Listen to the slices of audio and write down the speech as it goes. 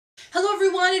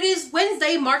everyone, it is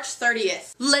Wednesday, March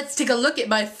 30th. Let's take a look at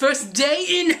my first day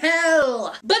in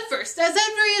hell! But first, as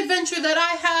every adventure that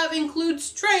I have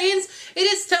includes trains, it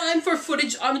is time for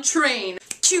footage on a train.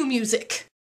 Cue music.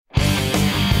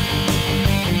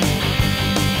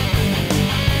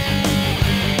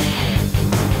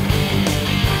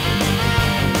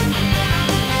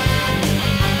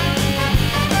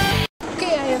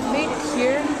 Okay, I have made it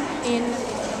here in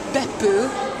Reboot,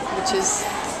 which is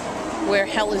where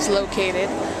hell is located.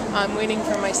 I'm waiting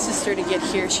for my sister to get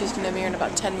here. She's going to be here in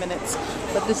about 10 minutes.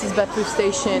 But this is Reboot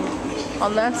Station.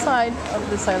 On that side of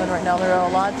this island right now, there are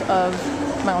a lot of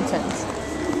mountains.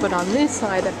 But on this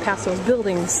side, that past those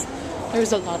buildings,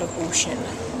 there's a lot of ocean.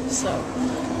 So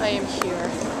I am here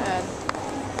and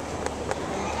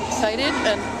I'm excited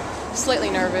and slightly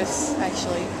nervous,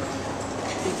 actually,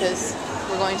 because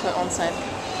we're going to an onsen.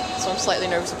 So I'm slightly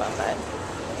nervous about that.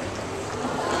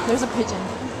 There's a pigeon.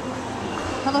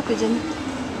 Hello, pigeon.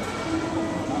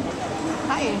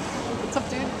 Hi. What's up,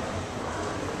 dude?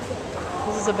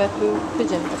 This is a Reboot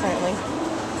pigeon, apparently.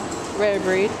 Rare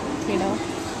breed, you know.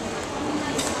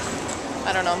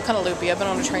 I don't know, I'm kind of loopy. I've been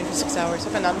on a train for 6 hours.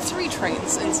 I've been on 3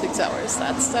 trains in 6 hours.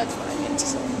 That's what I mean to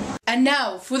say. And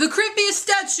now, for the creepiest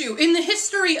statue in the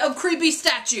history of creepy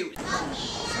statues.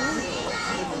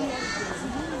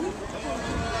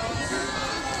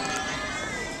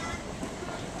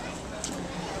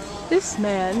 This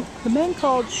man, the man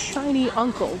called Shiny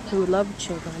Uncle, who loved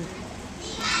children.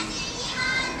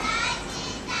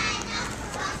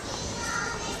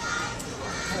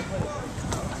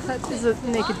 That is a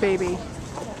naked baby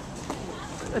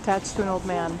attached to an old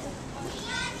man.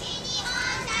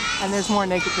 And there's more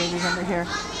naked babies under here,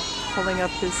 holding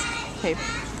up his cape.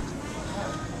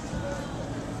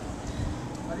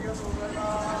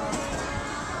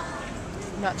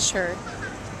 I'm not sure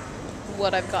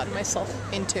what I've gotten myself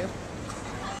into.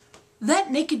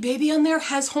 That naked baby on there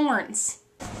has horns.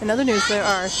 In other news, there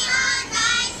are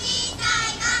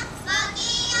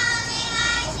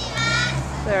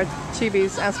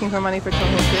chibis asking for money for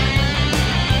co-hosting.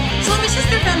 So my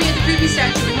sister found me at the creepy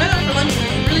statue. We went out for lunch and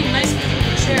it was a really nice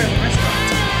comfortable chair in the restaurant.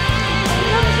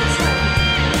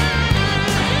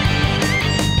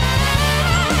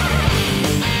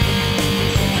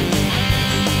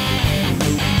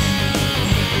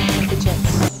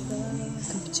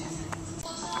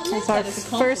 It's our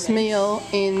first meal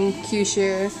in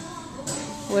Kyushu.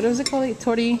 What was it called?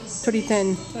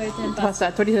 Toriten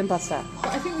pasta. Toriten pasta.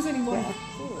 I think it was only one. Yeah.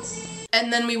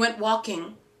 And then we went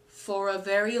walking for a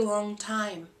very long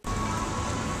time.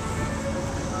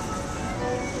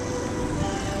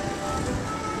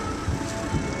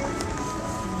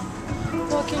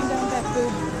 Walking down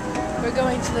Reboot. We're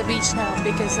going to the beach now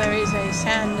because there is a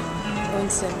sand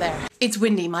onsen there. It's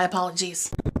windy, my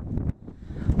apologies.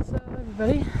 So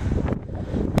everybody, here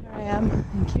I am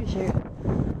in Kyushu.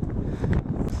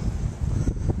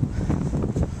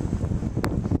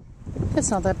 It's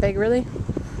not that big, really.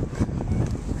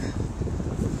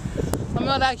 I'm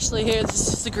not actually here, this is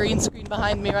just a green screen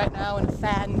behind me right now and a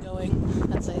fan going.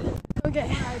 That's it.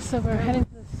 Okay, so we're heading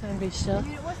to the sand beach still.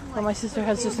 Well, my sister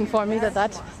has just informed me that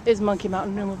that is Monkey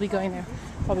Mountain and we'll be going there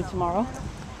probably tomorrow.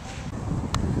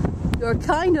 You're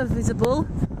kind of visible,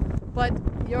 but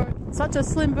you're such a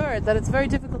slim bird that it's very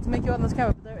difficult to make you on this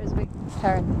camera. But there is a big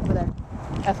heron over there.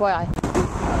 FYI.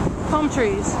 Palm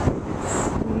trees.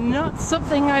 Not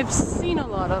something I've seen a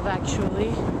lot of,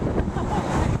 actually.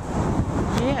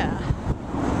 Yeah.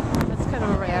 That's kind of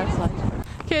a rare sight.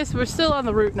 Okay, so we're still on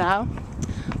the route now,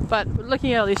 but we're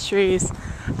looking at all these trees,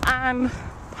 and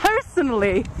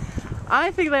personally,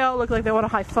 I think they all look like they want a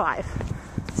high five.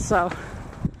 So,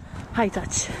 high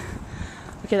touch.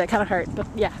 Okay, that kind of hurt, but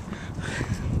yeah.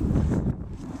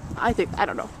 I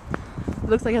don't know. It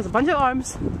looks like it has a bunch of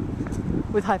arms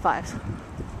with high fives.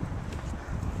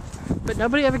 But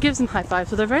nobody ever gives them high fives,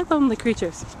 so they're very lonely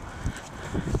creatures.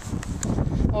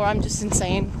 Or I'm just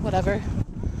insane, whatever.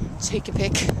 Take a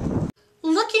pick.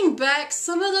 Looking back,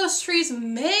 some of those trees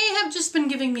may have just been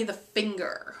giving me the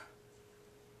finger.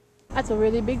 That's a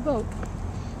really big boat.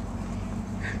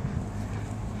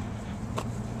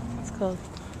 It's called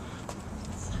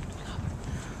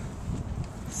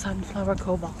Sunflower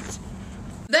Cobalt.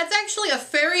 That's actually a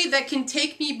ferry that can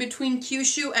take me between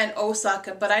Kyushu and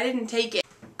Osaka, but I didn't take it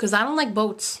because I don't like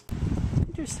boats.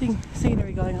 Interesting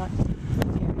scenery going on here.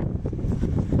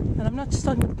 And I'm not just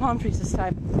talking about the palm trees this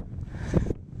time.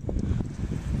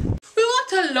 We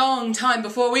walked a long time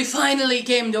before we finally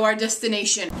came to our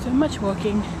destination. So much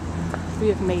walking, we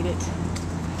have made it.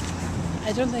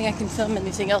 I don't think I can film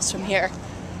anything else from here,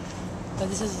 but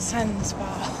this is a sand spa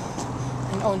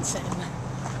and onsen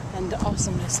and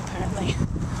awesomeness apparently.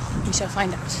 We shall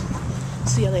find out.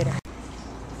 See you later.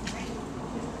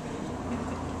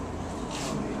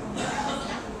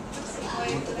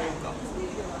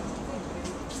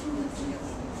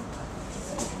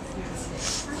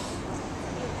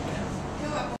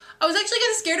 I was actually kind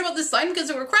of scared about this sign because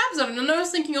there were crabs on it, and I was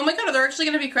thinking, oh my god, are there actually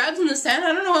going to be crabs in the sand?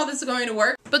 I don't know how this is going to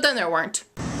work. But then there weren't.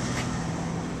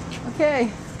 Okay,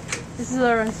 this is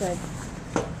our onsen.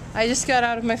 I just got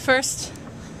out of my first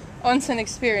onsen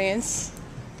experience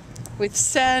with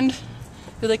sand.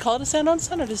 Do they call it a sand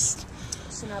onsen or just?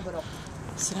 Sinaburo.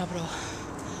 Sinaburo.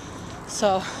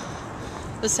 So,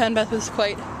 the sand bath was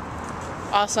quite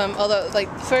awesome. Although,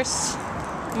 like, the first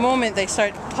moment they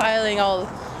start piling all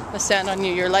the sand on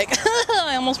you, you're like,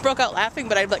 I almost broke out laughing,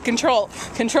 but I'm like, control,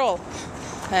 control.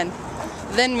 And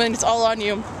then when it's all on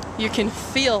you, you can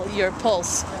feel your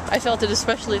pulse. I felt it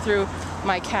especially through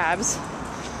my calves.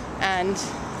 And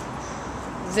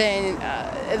then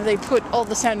they put all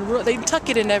the sand, they tuck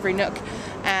it in every nook.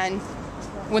 And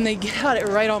when they got it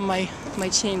right on my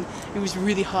chin, it was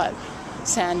really hot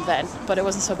sand then, but it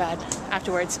wasn't so bad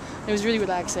afterwards. It was really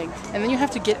relaxing. And then you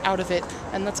have to get out of it,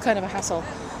 and that's kind of a hassle.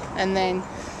 And then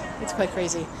it's quite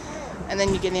crazy. And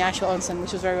then you get in the actual onsen,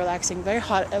 which was very relaxing, very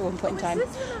hot at one point in time,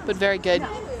 but very good.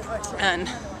 And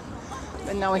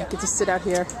now we get to sit out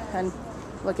here and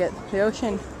look at the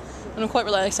ocean. And I'm quite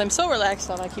relaxed. I'm so relaxed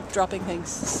that I keep dropping things.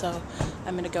 So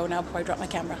I'm gonna go now before I drop my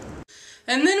camera.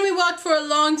 And then we walked for a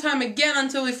long time again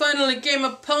until we finally came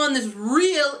upon this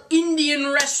real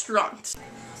Indian restaurant.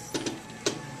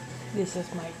 This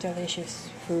is my delicious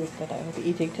food that I will be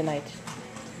eating tonight.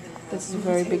 This is a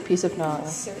very big piece of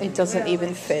naan. It doesn't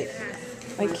even fit.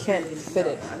 I can't fit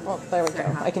it. Oh, there we go.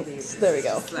 There we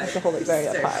go. I have to hold it very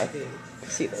up high.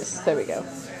 See this? There we go.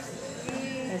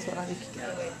 That's what I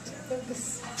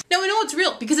Now we know it's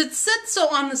real because it said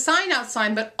so on the sign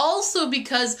outside, but also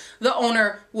because the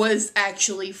owner was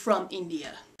actually from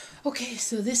India. Okay,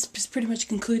 so this is pretty much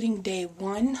concluding day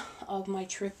 1 of my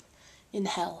trip in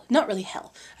hell. Not really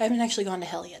hell. I haven't actually gone to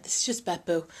hell yet. This is just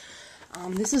Beppu.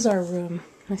 This is our room.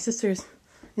 My sister's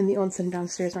in the onsen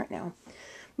downstairs right now.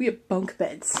 We have bunk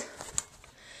beds.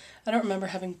 I don't remember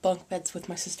having bunk beds with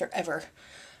my sister ever.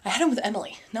 I had them with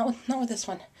Emily, not with this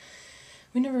one.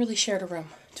 We never really shared a room.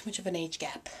 Too much of an age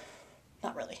gap.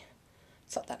 Not really.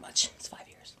 It's not that much. It's 5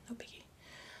 years. No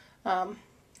biggie.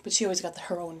 But she always got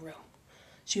her own room.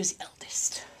 She was the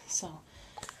eldest. So,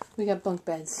 we got bunk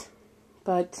beds.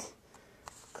 But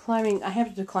climbing, I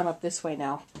have to climb up this way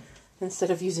now instead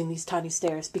of using these tiny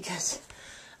stairs because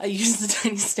I used the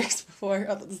tiny stairs before,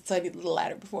 or the tiny little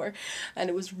ladder before, and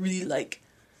it was really like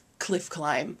cliff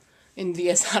climb in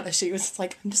Viasana. She was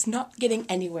like, I'm just not getting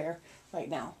anywhere right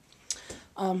now.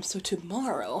 So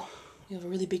tomorrow, we have a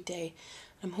really big day.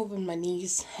 I'm hoping my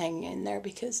knees hang in there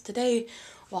because today,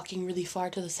 walking really far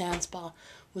to the sand spa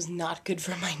was not good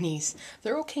for my knees.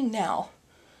 They're okay now.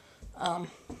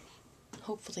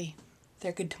 Hopefully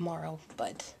they're good tomorrow,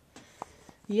 but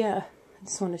yeah, I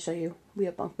just want to show you. We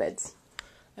have bunk beds.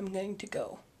 I'm going to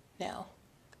go now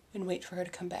and wait for her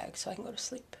to come back so I can go to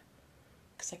sleep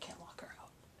because I can't lock her out.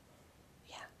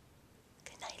 Yeah.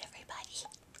 Good night, everybody.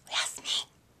 Yes, me.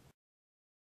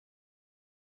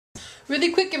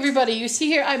 Really quick, everybody, you see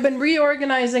here, I've been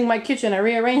reorganizing my kitchen. I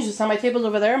rearranged this on my table's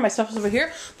over there, my stuff is over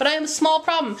here, but I have a small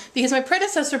problem because my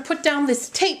predecessor put down this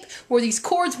tape where these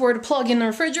cords were to plug in the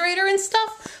refrigerator and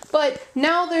stuff, but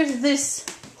now there's this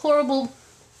horrible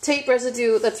tape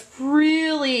residue that's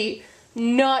really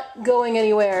not going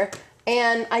anywhere,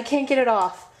 and I can't get it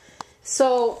off.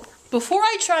 So, before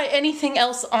I try anything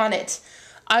else on it,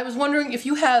 I was wondering if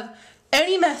you have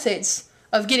any methods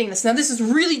of getting this. Now this is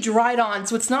really dried on,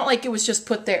 so it's not like it was just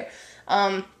put there.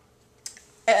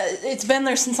 It's been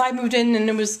there since I moved in, and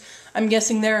it was, I'm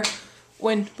guessing, there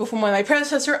before my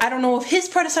predecessor. I don't know if his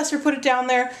predecessor put it down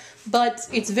there, but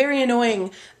it's very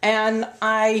annoying, and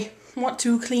I want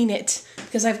to clean it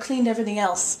because I've cleaned everything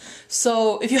else.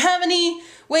 So if you have any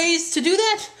ways to do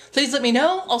that, please let me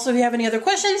know. Also, if you have any other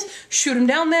questions, shoot them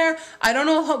down there. I don't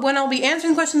know when I'll be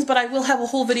answering questions, but I will have a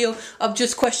whole video of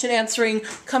just question answering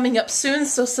coming up soon.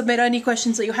 So submit any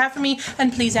questions that you have for me,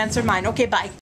 and please answer mine. Okay, bye.